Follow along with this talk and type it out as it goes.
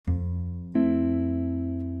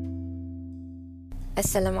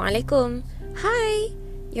Assalamualaikum. Hi!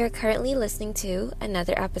 You're currently listening to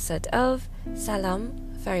another episode of Salam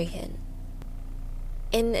Farihin.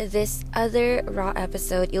 In this other raw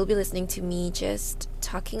episode, you'll be listening to me just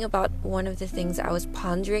talking about one of the things I was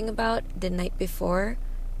pondering about the night before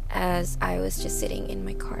as I was just sitting in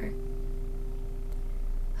my car.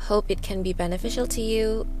 Hope it can be beneficial to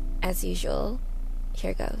you. As usual,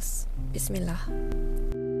 here goes. Bismillah.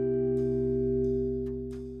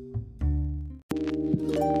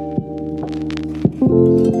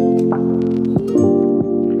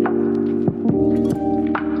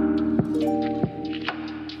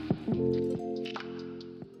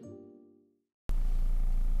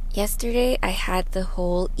 Yesterday, I had the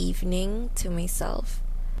whole evening to myself.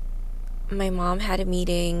 My mom had a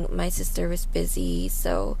meeting, my sister was busy,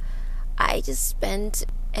 so I just spent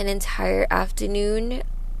an entire afternoon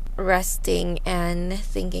resting and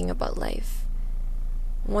thinking about life.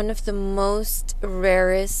 One of the most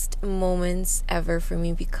rarest moments ever for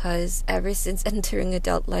me, because ever since entering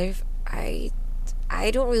adult life, I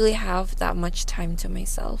don't really have that much time to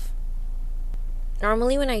myself.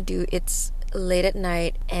 Normally when I do, it's late at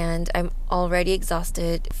night and I'm already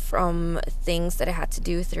exhausted from things that I had to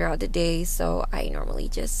do throughout the day, so I normally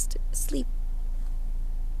just sleep.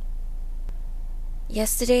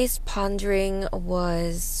 Yesterday's pondering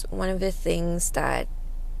was one of the things that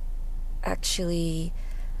actually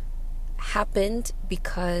happened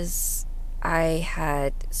because I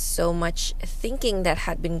had so much thinking that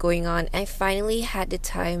had been going on. I finally had the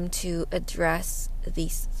time to address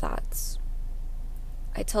these thoughts.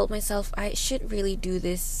 I told myself I should really do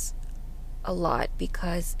this a lot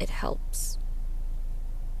because it helps.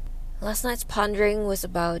 Last night's pondering was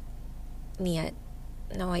about niyat,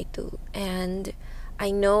 nawaitu, and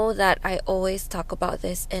I know that I always talk about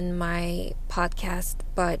this in my podcast,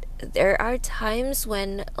 but there are times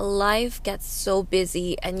when life gets so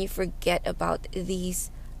busy and you forget about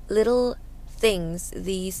these little things,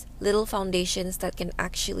 these little foundations that can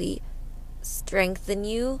actually strengthen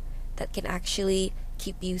you, that can actually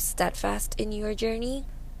keep you steadfast in your journey.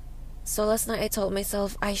 So last night I told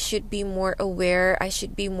myself I should be more aware, I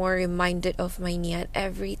should be more reminded of my niyat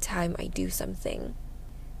every time I do something.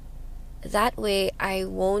 That way I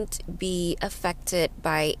won't be affected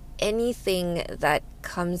by anything that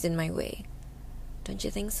comes in my way. Don't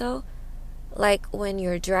you think so? Like when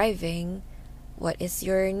you're driving, what is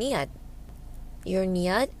your niyat? Your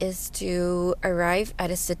niyat is to arrive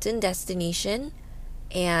at a certain destination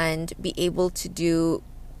and be able to do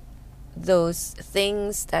those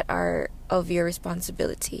things that are of your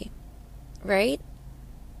responsibility, right?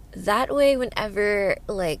 That way, whenever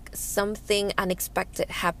something unexpected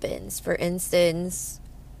happens, for instance,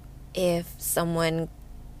 if someone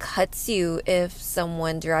cuts you, if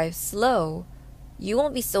someone drives slow, you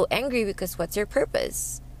won't be so angry because what's your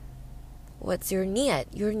purpose? What's your niyat?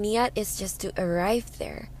 Your niyat is just to arrive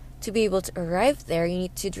there. To be able to arrive there, you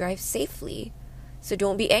need to drive safely. So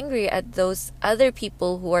don't be angry at those other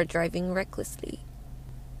people who are driving recklessly.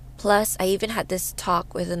 Plus, I even had this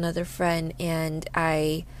talk with another friend, and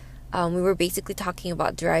we were basically talking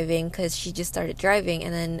about driving because she just started driving,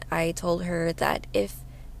 and then I told her that if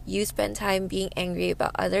you spend time being angry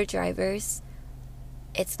about other drivers,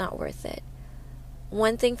 it's not worth it.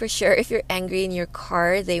 One thing for sure, if you're angry in your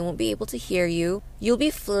car, they won't be able to hear you. You'll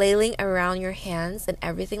be flailing around your hands and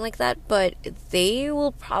everything like that, but they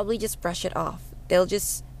will probably just brush it off. They'll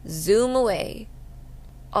just zoom away.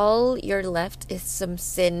 All you're left is some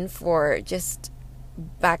sin for just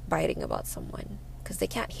backbiting about someone, because they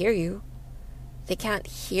can't hear you. They can't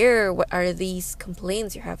hear what are these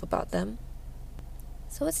complaints you have about them.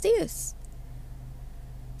 So what's the use?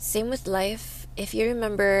 Same with life. If you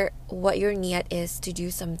remember what your niyat is to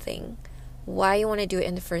do something, why you want to do it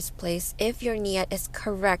in the first place, if your niyat is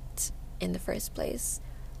correct in the first place,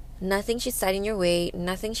 nothing should stand in your way,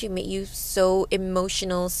 nothing should make you so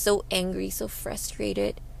emotional, so angry, so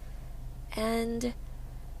frustrated, and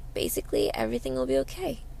basically everything will be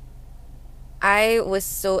okay. I was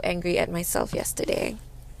so angry at myself yesterday.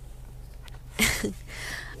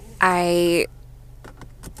 I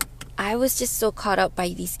was just so caught up by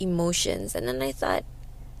these emotions, and then I thought,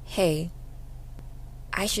 hey,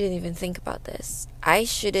 I shouldn't even think about this. I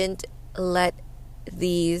shouldn't let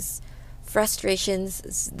these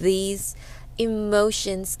frustrations, these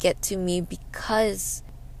emotions get to me, because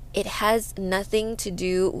it has nothing to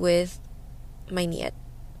do with my niyat.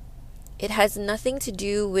 It has nothing to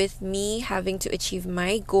do with me having to achieve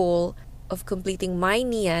my goal of completing my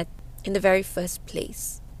niyat in the very first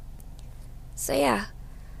place. So yeah,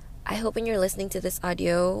 I hope when you're listening to this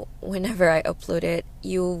audio, whenever I upload it,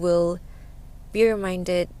 you will be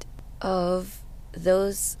reminded of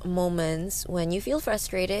those moments when you feel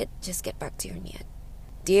frustrated, just get back to your niyat.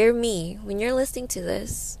 Dear me, when you're listening to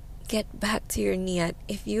this, get back to your niyat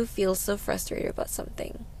if you feel so frustrated about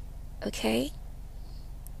something. Okay?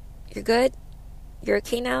 You're good? You're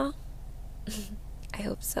okay now? I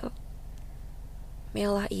hope so. May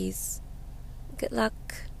Allah ease. Good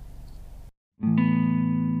luck.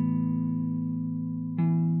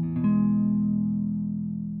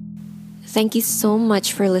 Thank you so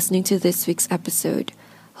much for listening to this week's episode.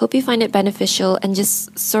 Hope you find it beneficial and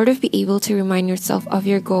just sort of be able to remind yourself of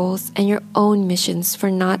your goals and your own missions for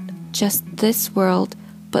not just this world,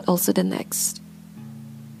 but also the next.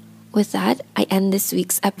 With that, I end this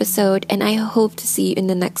week's episode and I hope to see you in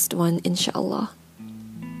the next one, inshallah.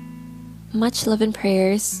 Much love and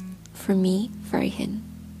prayers from me, Farihin.